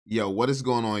Yo, what is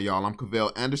going on, y'all? I'm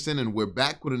Cavell Anderson, and we're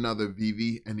back with another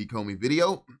Veve and Ecomi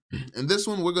video. In this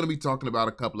one, we're going to be talking about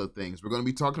a couple of things. We're going to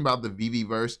be talking about the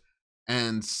Veveverse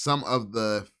and some of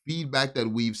the feedback that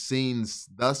we've seen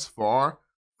thus far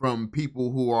from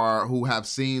people who have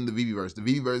seen the Veveverse. The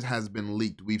Veveverse has been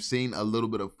leaked. We've seen a little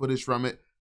bit of footage from it,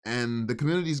 and the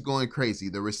community is going crazy.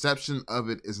 The reception of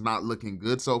it is not looking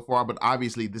good so far, but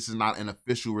obviously this is not an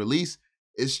official release.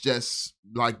 It's just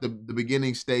like the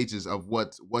beginning stages of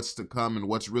what's to come and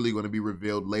what's really going to be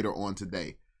revealed later on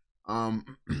today.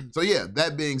 So yeah,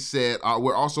 that being said,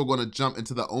 we're also going to jump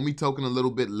into the Ecomi token a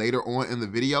little bit later on in the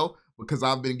video because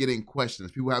I've been getting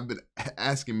questions. People have been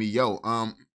asking me, yo,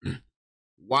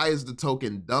 why is the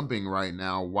token dumping right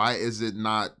now? Why is it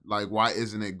not, like, why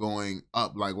isn't it going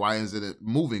up? Like, why isn't it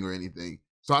moving or anything?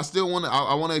 So I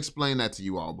want to explain that to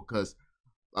you all, because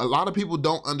a lot of people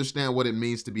don't understand what it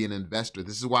means to be an investor.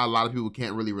 This is why a lot of people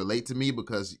can't really relate to me,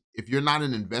 because if you're not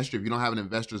an investor, if you don't have an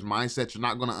investor's mindset, you're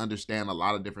not going to understand a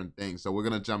lot of different things. So we're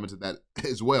going to jump into that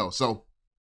as well. So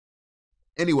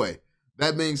anyway,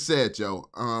 that being said, Joe,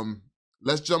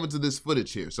 let's jump into this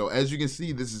footage here. So as you can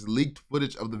see, this is leaked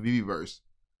footage of the Veveverse.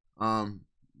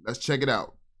 Let's check it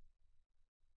out.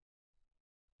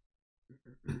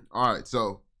 All right,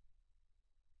 so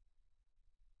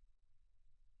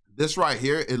this right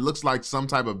here, it looks like some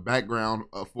type of background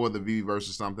for the Veveverse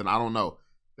or something. I don't know.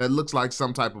 That looks like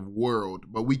some type of world,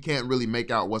 but we can't really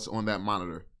make out what's on that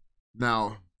monitor.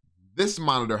 Now, this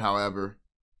monitor, however,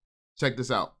 check this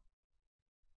out.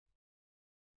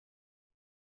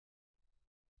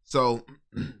 So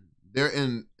they're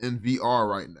in VR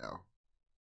right now.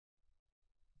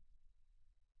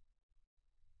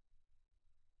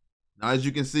 Now, as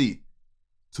you can see,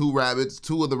 two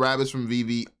of the rabbits from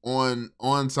Veve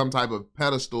on some type of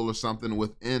pedestal or something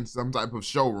within some type of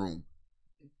showroom.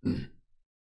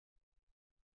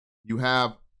 You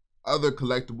have other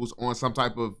collectibles on some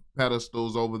type of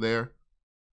pedestals over there.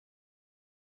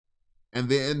 And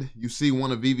then you see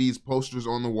one of Veve's posters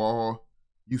on the wall.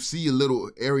 You see a little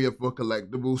area for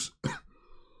collectibles.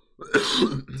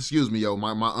 Excuse me, yo,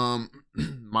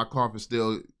 my cough is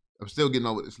I'm still getting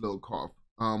over this little cough.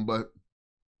 But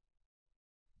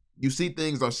you see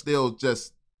things are still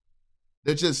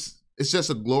it's just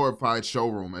a glorified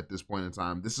showroom at this point in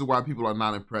time. This is why people are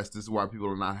not impressed. This is why people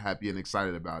are not happy and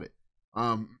excited about it.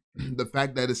 The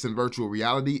fact that it's in virtual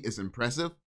reality is impressive,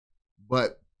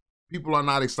 but people are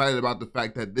not excited about the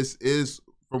fact that this is,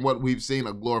 from what we've seen,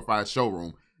 a glorified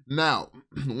showroom. Now,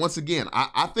 once again,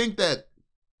 I think that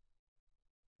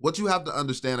what you have to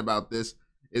understand about this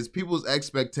is people's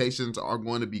expectations are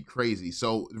going to be crazy.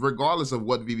 So regardless of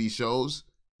what Veve shows,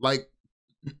 like,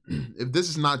 if this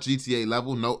is not GTA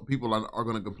level, no, people are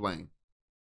going to complain.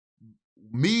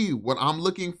 Me, what I'm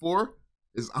looking for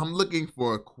is I'm looking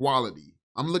for quality.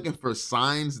 I'm looking for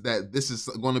signs that this is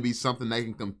going to be something that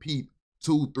can compete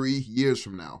 2-3 years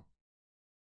from now.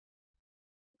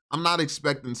 I'm not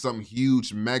expecting some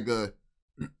huge, mega,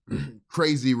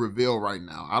 crazy reveal right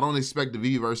now. I don't expect the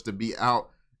Veveverse to be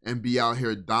out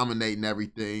here dominating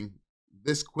everything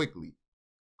this quickly.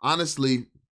 Honestly,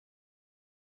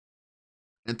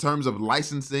 in terms of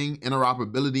licensing,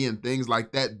 interoperability, and things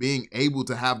like that, being able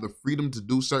to have the freedom to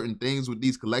do certain things with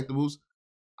these collectibles,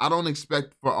 I don't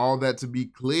expect for all that to be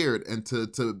cleared and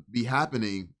to be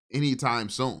happening anytime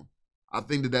soon. I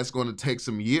think that that's going to take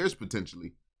some years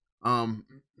potentially. And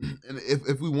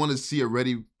if we want to see a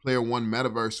Ready Player One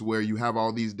metaverse where you have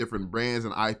all these different brands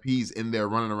and IPs in there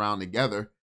running around together,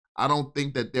 I don't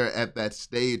think that they're at that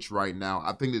stage right now.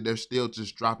 I think that they're still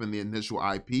just dropping the initial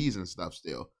IPs and stuff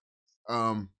still.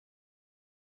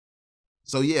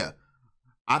 So yeah,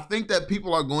 I think that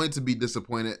people are going to be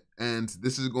disappointed, and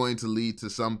this is going to lead to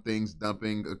some things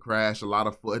dumping, a crash, a lot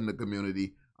of foot in the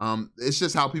community. It's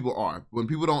just how people are. When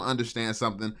people don't understand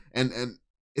something, and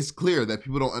it's clear that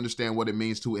people don't understand what it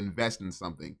means to invest in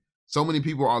something. So many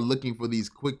people are looking for these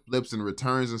quick flips and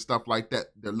returns and stuff like that.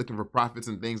 They're looking for profits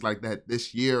and things like that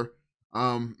this year.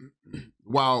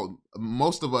 While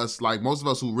most of us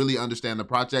who really understand the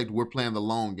project, we're playing the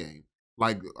long game.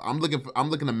 Like, I'm looking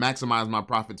to maximize my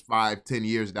profits 5-10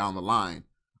 years down the line.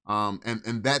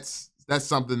 And that's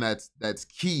something that's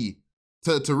key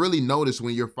to really notice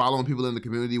when you're following people in the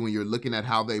community, when you're looking at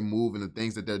how they move and the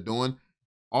things that they're doing.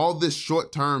 All this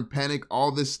short-term panic,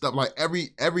 all this stuff, like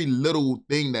every little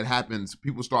thing that happens,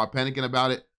 people start panicking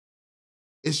about it.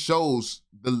 It shows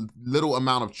the little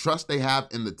amount of trust they have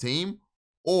in the team,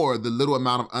 or the little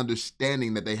amount of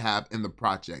understanding that they have in the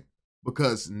project.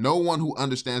 Because no one who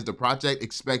understands the project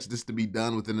expects this to be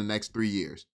done within the next 3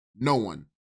 years. No one.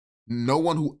 No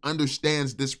one who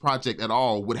understands this project at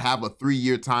all would have a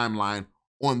 3-year timeline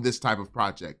on this type of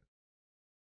project.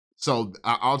 So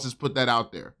I'll just put that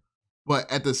out there.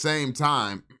 But at the same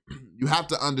time, you have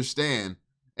to understand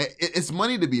it's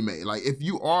money to be made. Like if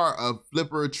you are a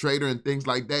flipper, trader, and things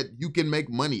like that, you can make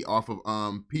money off of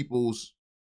people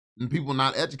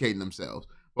not educating themselves.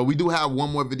 But we do have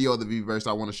one more video of the Veveverse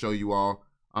I want to show you all.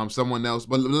 Someone else,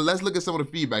 but let's look at some of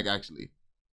the feedback actually.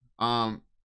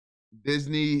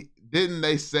 Disney, didn't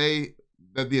they say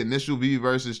that the initial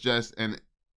Veveverse is just an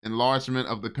enlargement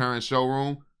of the current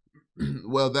showroom?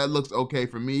 Well, that looks okay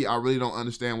for me. I really don't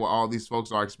understand what all these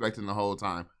folks are expecting the whole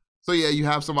time. So yeah, you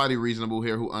have somebody reasonable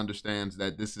here who understands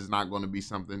that this is not going to be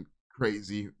something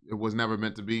crazy. It was never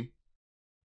meant to be.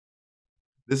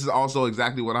 This is also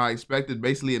exactly what I expected,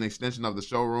 basically an extension of the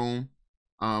showroom.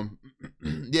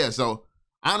 Yeah, so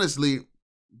honestly,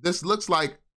 this looks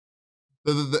like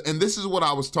and this is what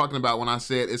I was talking about when I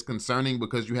said it's concerning,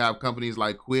 because you have companies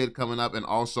like Quid coming up and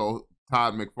also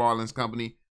Todd McFarlane's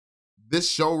company. This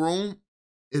showroom,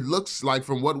 it looks like,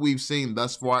 from what we've seen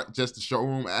thus far, just the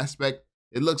showroom aspect,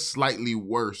 it looks slightly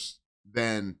worse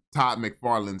than Todd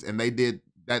McFarlane's, and they did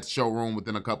that showroom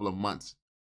within a couple of months.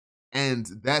 And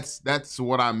that's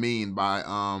what I mean by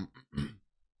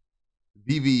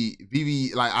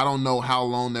Veve, like, I don't know how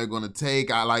long they're gonna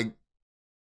take.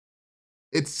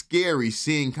 It's scary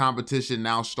seeing competition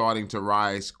now starting to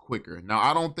rise quicker. Now,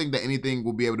 I don't think that anything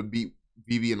will be able to beat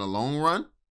Veve in the long run.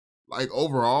 Like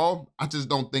overall, I just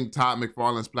don't think Todd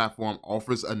McFarlane's platform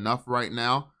offers enough right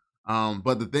now.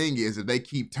 But the thing is, if they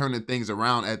keep turning things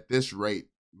around at this rate,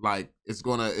 like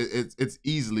it's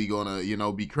easily gonna, you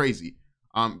know, be crazy.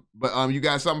 But you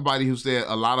got somebody who said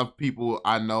a lot of people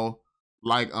I know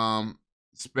like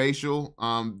Spatial.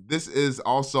 This is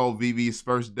also Veve's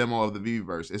first demo of the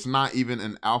Veveverse. It's not even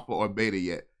an alpha or beta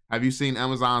yet. Have you seen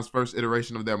Amazon's first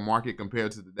iteration of their market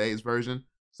compared to today's version?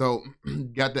 So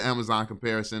got the Amazon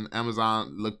comparison.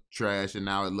 Amazon looked trash and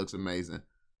now it looks amazing.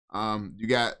 You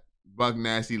got Bug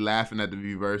Nasty laughing at the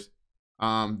Veveverse.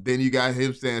 Then you got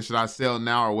him saying, should I sell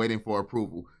now or waiting for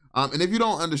approval? And if you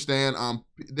don't understand,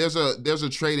 there's a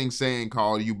trading saying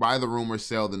called you buy the rumor,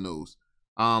 sell the news.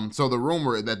 So the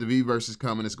rumor that the Veveverse is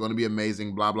coming, it's going to be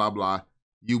amazing, blah, blah, blah.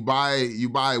 You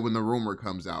buy when the rumor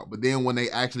comes out. But then when they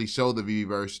actually show the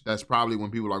Veveverse, that's probably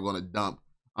when people are going to dump.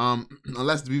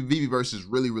 Unless the Veveverse is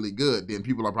really, really good, then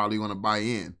people are probably going to buy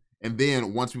in. And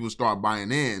then once people start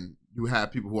buying in, you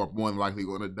have people who are more than likely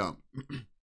going to dump.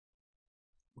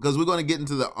 Because we're going to get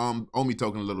into the OMI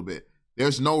token a little bit.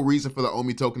 There's no reason for the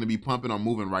OMI token to be pumping or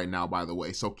moving right now, by the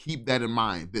way. So keep that in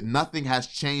mind, that nothing has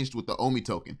changed with the OMI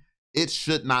token. It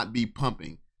should not be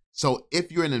pumping. So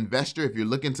if you're an investor, if you're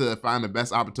looking to find the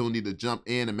best opportunity to jump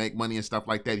in and make money and stuff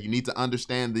like that, you need to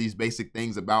understand these basic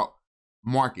things about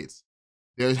markets.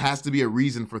 There has to be a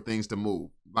reason for things to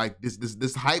move. Like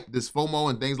this hype, this FOMO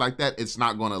and things like that, it's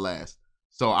not going to last.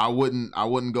 So I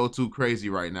wouldn't go too crazy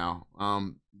right now.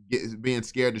 Being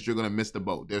scared that you're going to miss the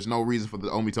boat. There's no reason for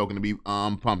the OMI token to be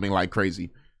pumping like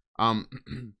crazy.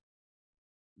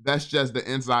 That's just the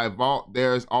inside vault.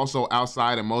 There's also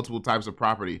outside and multiple types of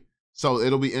property. So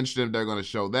it'll be interesting if they're going to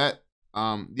show that.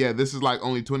 Yeah, this is like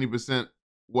only 20%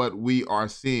 what we are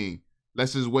seeing.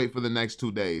 Let's just wait for the next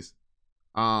 2 days.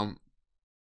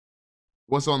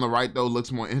 What's on the right, though,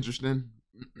 looks more interesting.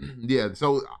 Yeah,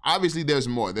 so obviously there's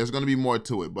more. There's going to be more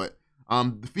to it. But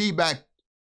the feedback,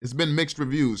 it's been mixed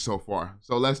reviews so far.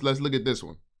 So let's look at this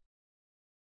one.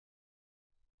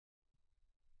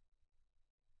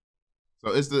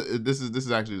 So this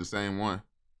is actually the same one.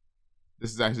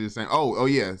 This is actually the same. Oh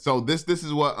yeah. So this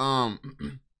is what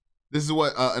this is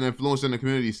what an influencer in the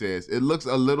community says. It looks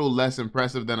a little less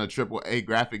impressive than a AAA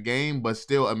graphic game, but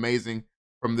still amazing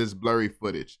from this blurry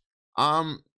footage.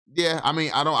 Yeah, I mean,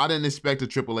 I didn't expect a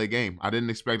AAA game. I didn't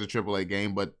expect a AAA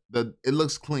game, but it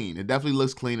looks clean. It definitely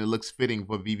looks clean. It looks fitting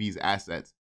for Veve's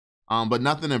assets. But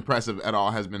nothing impressive at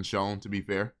all has been shown, to be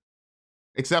fair,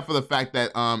 except for the fact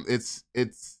that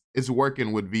it's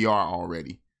working with VR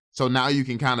already. So now you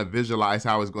can kind of visualize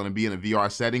how it's going to be in a VR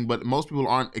setting, but most people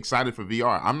aren't excited for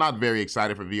VR. I'm not very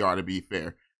excited for VR, to be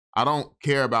fair. I don't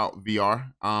care about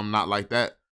VR, not like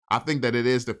that. I think that it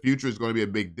is the future is going to be a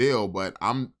big deal, but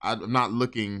I'm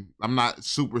not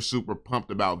super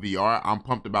pumped about VR. I'm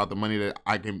pumped about the money that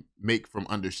I can make from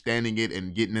understanding it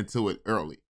and getting into it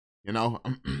early. You know,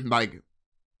 like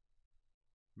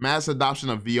mass adoption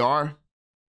of VR.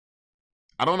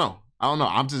 I don't know.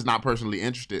 I'm just not personally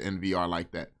interested in VR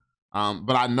like that.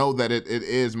 But I know that it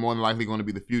is more than likely going to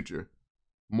be the future.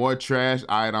 More trash.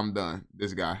 All right, I'm done.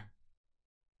 This guy.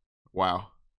 Wow.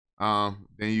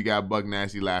 Then you got Bug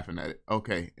Nasty laughing at it.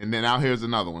 Okay. And then now here's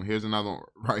another one. Here's another one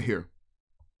right here.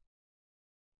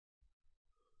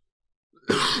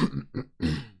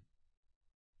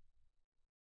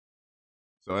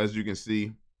 So as you can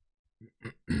see,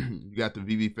 you got the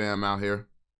Veve fam out here.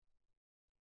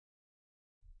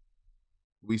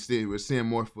 We're seeing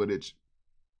more footage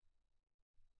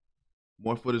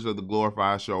of the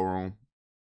glorified showroom.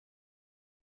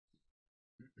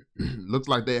 Looks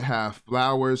like they have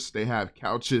flowers, they have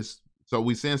couches. So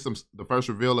we seeing the first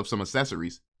reveal of some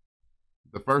accessories.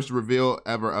 The first reveal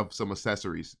ever of some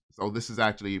accessories. So this is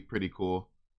actually pretty cool.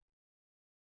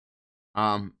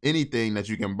 Anything that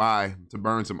you can buy to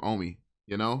burn some Omi,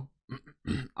 you know?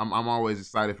 I'm always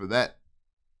excited for that.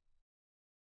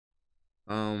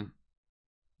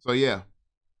 So yeah.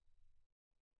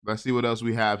 Let's see what else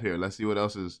we have here. Let's see what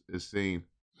else is seen.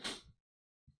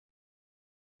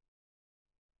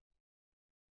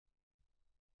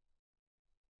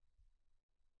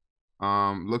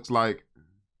 Looks like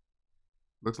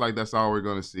that's all we're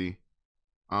gonna see.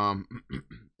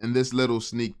 In this little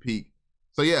sneak peek.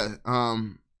 So yeah,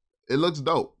 it looks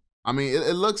dope. I mean,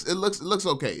 it looks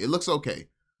okay. It looks okay.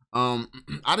 I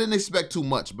didn't expect too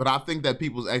much, but I think that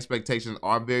people's expectations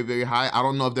are very, very high. I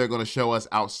don't know if they're going to show us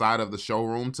outside of the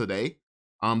showroom today.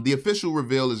 The official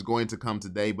reveal is going to come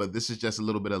today, but this is just a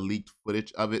little bit of leaked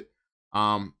footage of it.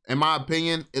 In my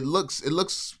opinion, it looks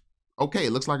okay.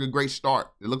 It looks like a great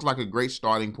start. It looks like a great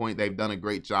starting point. They've done a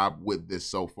great job with this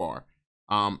so far.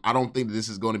 I don't think that this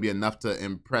is going to be enough to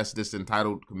impress this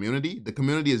entitled community. The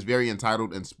community is very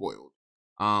entitled and spoiled.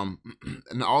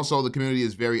 And also the community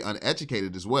is very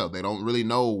uneducated as well. They don't really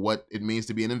know what it means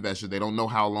to be an investor. They don't know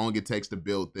how long it takes to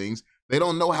build things. They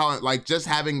don't know how, like, just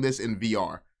having this in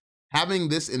VR. Having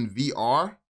this in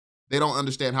VR, they don't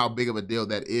understand how big of a deal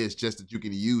that is, just that you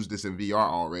can use this in VR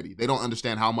already. They don't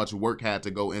understand how much work had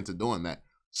to go into doing that.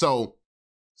 So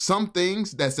some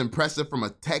things that's impressive from a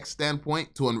tech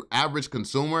standpoint to an average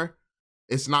consumer,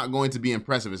 it's not going to be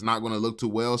impressive. It's not going to look too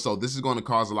well. So this is going to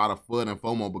cause a lot of FUD and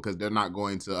FOMO because they're not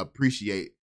going to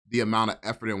appreciate the amount of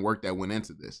effort and work that went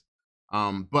into this.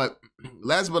 But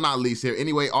last but not least here,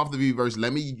 anyway, off the Veveverse,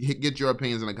 let me get your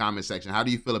opinions in the comment section. How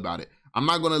do you feel about it? I'm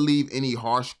not going to leave any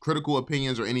harsh critical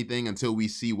opinions or anything until we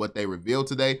see what they reveal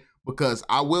today, because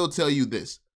I will tell you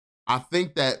this. I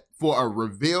think that for a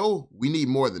reveal, we need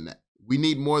more than that. We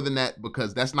need more than that,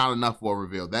 because that's not enough for a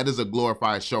reveal. That is a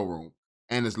glorified showroom.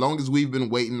 And as long as we've been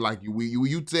waiting, like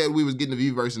you said we was getting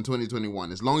the Veveverse in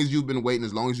 2021, as long as you've been waiting,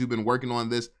 as long as you've been working on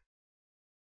this,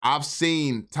 I've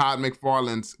seen Todd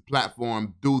McFarlane's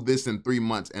platform do this in 3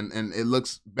 months, and it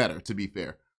looks better, to be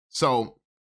fair. So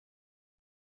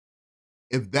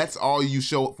if that's all you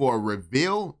show for a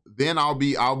reveal, then I'll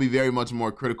be very much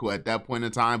more critical at that point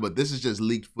in time. But this is just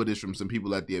leaked footage from some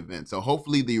people at the event. So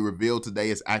hopefully the reveal today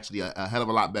is actually a hell of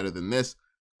a lot better than this.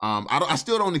 I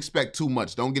still don't expect too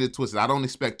much. Don't get it twisted. I don't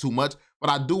expect too much, but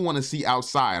I do want to see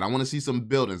outside. I want to see some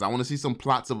buildings. I want to see some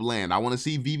plots of land. I want to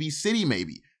see Veve City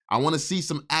maybe. I want to see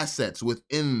some assets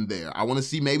within there. I want to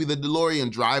see maybe the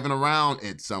DeLorean driving around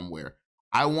it somewhere.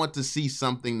 I want to see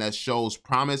something that shows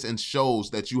promise and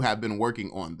shows that you have been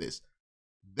working on this.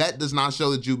 That does not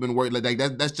show that you've been working like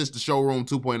that. That's just the showroom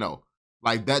 2.0.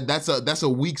 Like that's a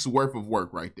week's worth of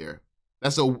work right there.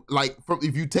 That's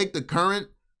if you take the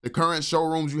current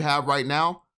showrooms you have right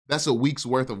now, that's a week's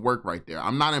worth of work right there.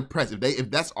 I'm not impressed. If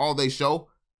that's all they show,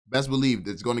 best believe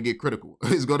it's going to get critical.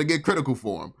 It's going to get critical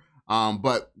for them.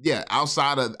 But yeah,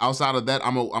 outside of that,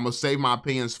 I'm gonna save my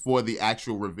opinions for the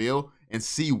actual reveal and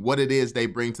see what it is they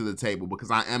bring to the table, because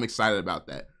I am excited about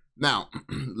that. Now,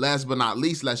 last but not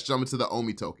least, let's jump into the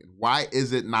Omi token. Why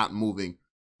is it not moving?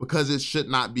 Because it should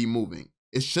not be moving.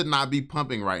 It should not be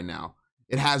pumping right now.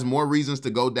 It has more reasons to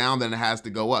go down than it has to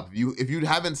go up. If you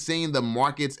haven't seen the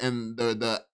markets and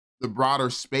the broader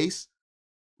space,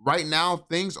 right now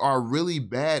things are really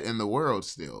bad in the world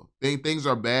still. Things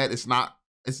are bad.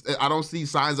 I don't see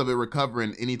signs of it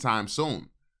recovering anytime soon.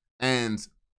 And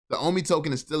the Omi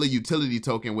token is still a utility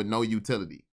token with no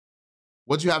utility.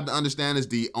 What you have to understand is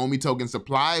the Omi token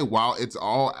supply, while it's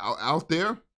all out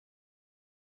there,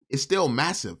 it's still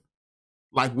massive.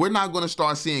 Like, we're not going to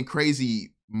start seeing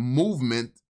crazy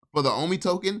movement for the Omi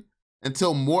token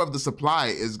until more of the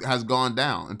supply has gone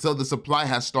down, until the supply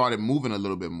has started moving a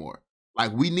little bit more.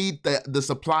 Like, we need the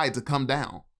supply to come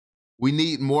down. We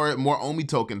need more Omi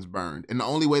tokens burned. And the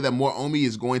only way that more Omi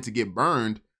is going to get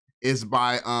burned is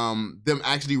by them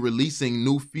actually releasing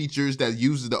new features that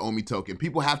uses the Omi token.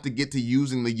 People have to get to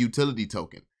using the utility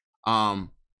token.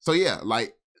 So yeah,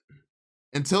 like,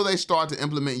 until they start to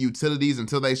implement utilities,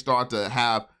 until they start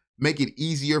to make it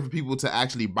easier for people to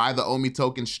actually buy the Omi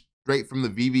token straight from the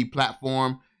Veve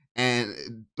platform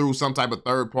and through some type of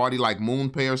third party like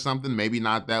MoonPay or something, maybe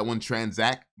not that one,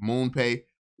 Transact, MoonPay,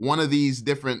 one of these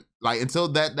different, like, until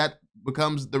that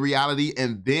becomes the reality,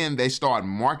 and then they start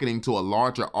marketing to a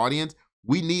larger audience,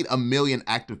 we need 1 million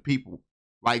active people.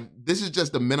 Like, this is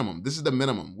just the minimum. This is the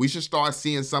minimum. We should start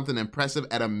seeing something impressive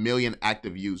at 1 million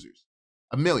active users.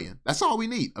 1 million. That's all we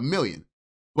need. 1 million.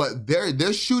 But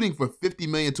they're shooting for 50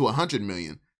 million to 100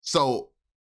 million. So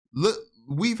look,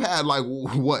 we've had like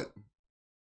what,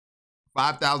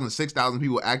 5,000 to 6,000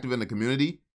 people active in the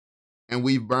community, and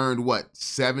we've burned what,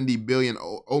 70 billion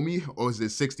OMI, or is it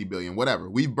 60 billion? Whatever.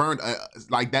 We've burned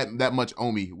like that much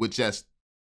OMI with just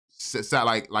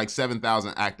like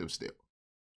 7,000 active still.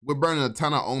 We're burning a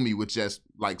ton of OMI with just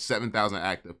like 7,000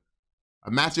 active.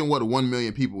 Imagine what 1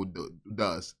 million people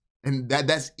does. And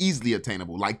that's easily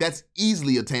attainable. Like, that's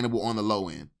easily attainable on the low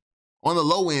end. On the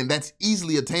low end, that's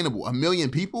easily attainable. 1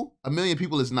 million people? 1 million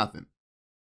people is nothing.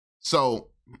 So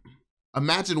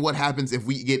imagine what happens if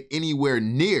we get anywhere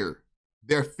near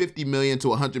their 50 million to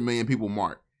 100 million people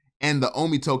mark. And the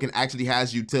OMI token actually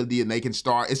has utility, and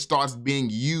it starts being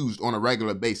used on a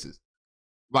regular basis.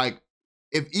 Like,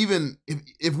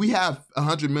 if we have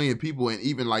 100 million people and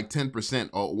even like 10%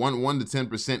 or 1 to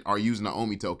 10% are using the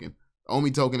OMI token, the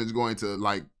OMI token is going to,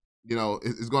 like, you know,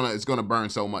 it's gonna burn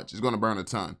so much. It's gonna burn a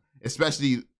ton.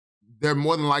 Especially, they're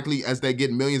more than likely, as they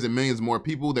get millions and millions more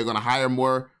people, they're gonna hire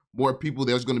more people.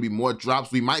 There's gonna be more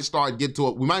drops. We might get to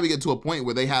a point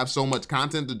where they have so much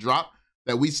content to drop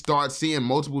that we start seeing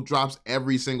multiple drops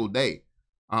every single day.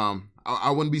 I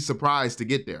wouldn't be surprised to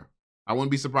get there. I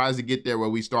wouldn't be surprised to get there where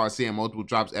we start seeing multiple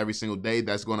drops every single day.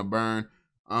 That's going to burn.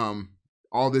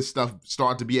 All this stuff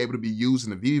start to be able to be used in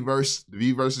the Veveverse. The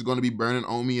Veveverse is going to be burning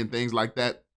OMI and things like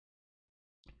that.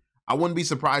 I wouldn't be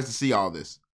surprised to see all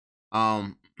this.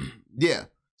 Yeah.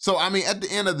 So, I mean, at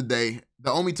the end of the day,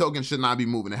 the OMI token should not be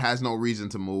moving. It has no reason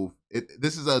to move.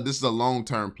 This is a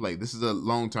long-term play. This is a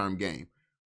long-term game.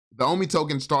 The OMI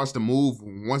token starts to move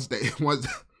once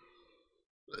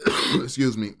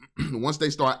excuse me, once they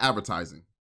start advertising.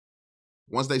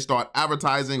 Once they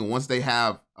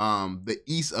have the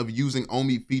ease of using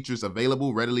OMI features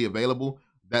readily available,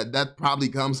 that probably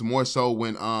comes more so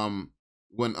when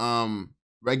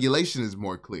regulation is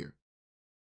more clear.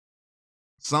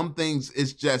 Some things,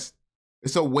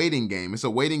 it's a waiting game. It's a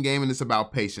waiting game, and it's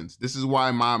about patience. This is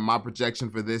why my projection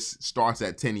for this starts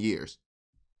at 10 years.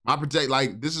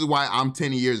 This is why I'm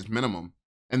 10 years minimum.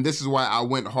 And this is why I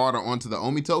went harder onto the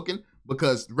OMI token,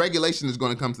 because regulation is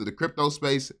going to come to the crypto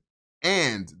space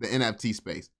and the NFT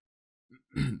space.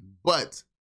 But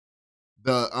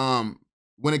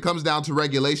when it comes down to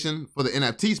regulation for the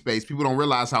NFT space, people don't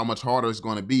realize how much harder it's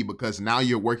going to be, because now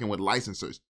you're working with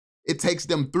licensors. It takes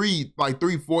them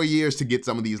 4 years to get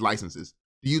some of these licenses.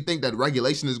 Do you think that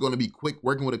regulation is going to be quick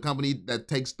working with a company that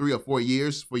takes 3 or 4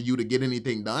 years for you to get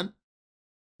anything done?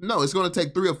 No, it's going to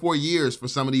take 3 or 4 years for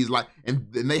some of these, and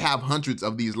they have hundreds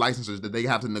of these licensors that they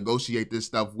have to negotiate this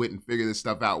stuff with and figure this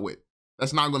stuff out with.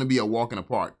 That's not going to be a walk in the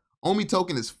park. OMI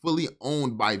token is fully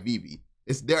owned by Veve.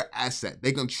 It's their asset.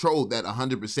 They control that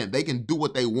 100%. They can do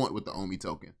what they want with the OMI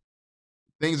token.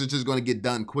 Things are just going to get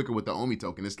done quicker with the OMI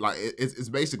token. It's like, it's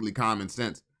basically common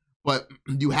sense. But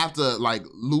you have to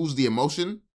lose the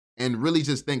emotion and really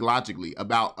just think logically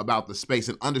about the space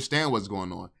and understand what's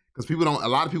going on. Because a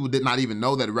lot of people did not even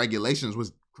know that regulations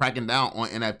was cracking down on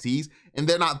NFTs, and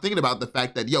they're not thinking about the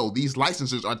fact that, these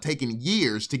licensors are taking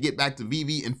years to get back to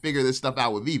Veve and figure this stuff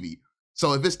out with Veve.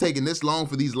 So if it's taking this long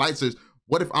for these licensors,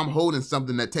 what if I'm holding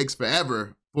something that takes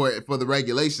forever for the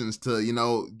regulations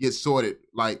to, get sorted?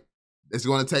 Like, it's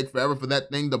going to take forever for that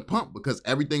thing to pump, because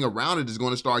everything around it is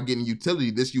going to start getting utility.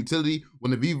 This utility,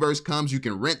 when the Veveverse comes, you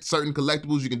can rent certain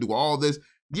collectibles, you can do all this.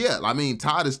 Yeah, I mean,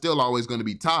 Todd is still always going to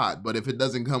be Todd, but if it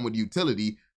doesn't come with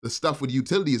utility, the stuff with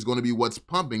utility is going to be what's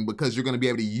pumping, because you're going to be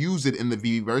able to use it in the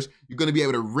Veveverse. You're going to be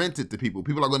able to rent it to people.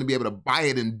 People are going to be able to buy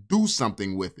it and do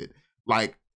something with it.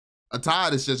 Like, a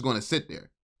Todd is just going to sit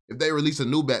there. If they release a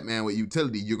new Batman with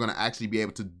utility, you're going to actually be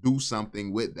able to do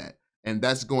something with that. And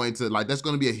that's going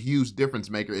to be a huge difference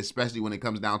maker, especially when it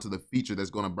comes down to the feature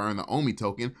that's going to burn the OMI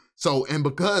token. So, and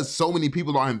because so many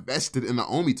people are invested in the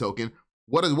OMI token,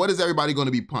 what is everybody going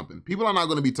to be pumping? People are not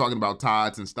going to be talking about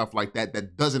Todds and stuff like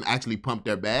that doesn't actually pump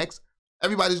their bags.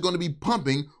 Everybody's going to be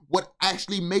pumping what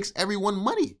actually makes everyone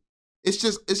money. It's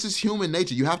just human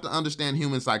nature. You have to understand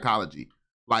human psychology.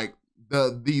 Like,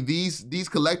 these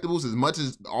collectibles, as much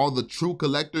as all the true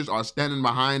collectors are standing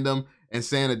behind them and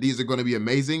saying that these are going to be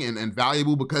amazing and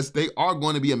valuable, because they are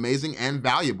going to be amazing and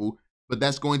valuable, but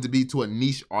that's going to be to a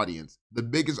niche audience. The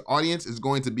biggest audience is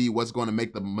going to be what's going to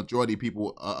make the majority of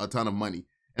people a ton of money.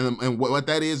 And what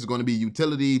that is going to be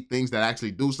utility, things that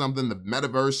actually do something, the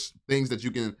metaverse, things that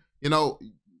you can,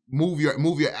 move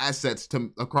your assets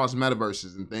to across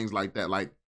metaverses and things like that.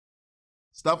 Like,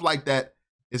 Stuff like that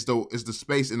is the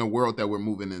space in the world that we're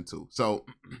moving into. So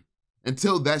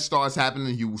until that starts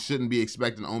happening, you shouldn't be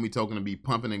expecting Omi token to be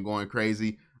pumping and going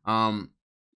crazy.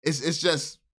 It's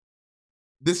just,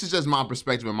 this is just my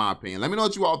perspective and my opinion. Let me know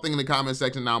what you all think in the comment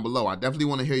section down below. I definitely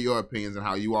want to hear your opinions and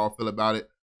how you all feel about it.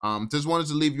 Just wanted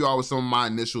to leave you all with some of my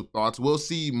initial thoughts. We'll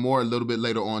see more a little bit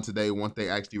later on today once they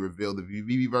actually reveal the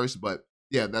Veve verse. But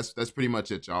yeah, that's pretty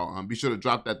much it, y'all. Be sure to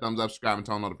drop that thumbs up, subscribe, and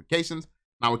turn on notifications.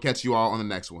 And I will catch you all on the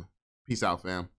next one. Peace out, fam.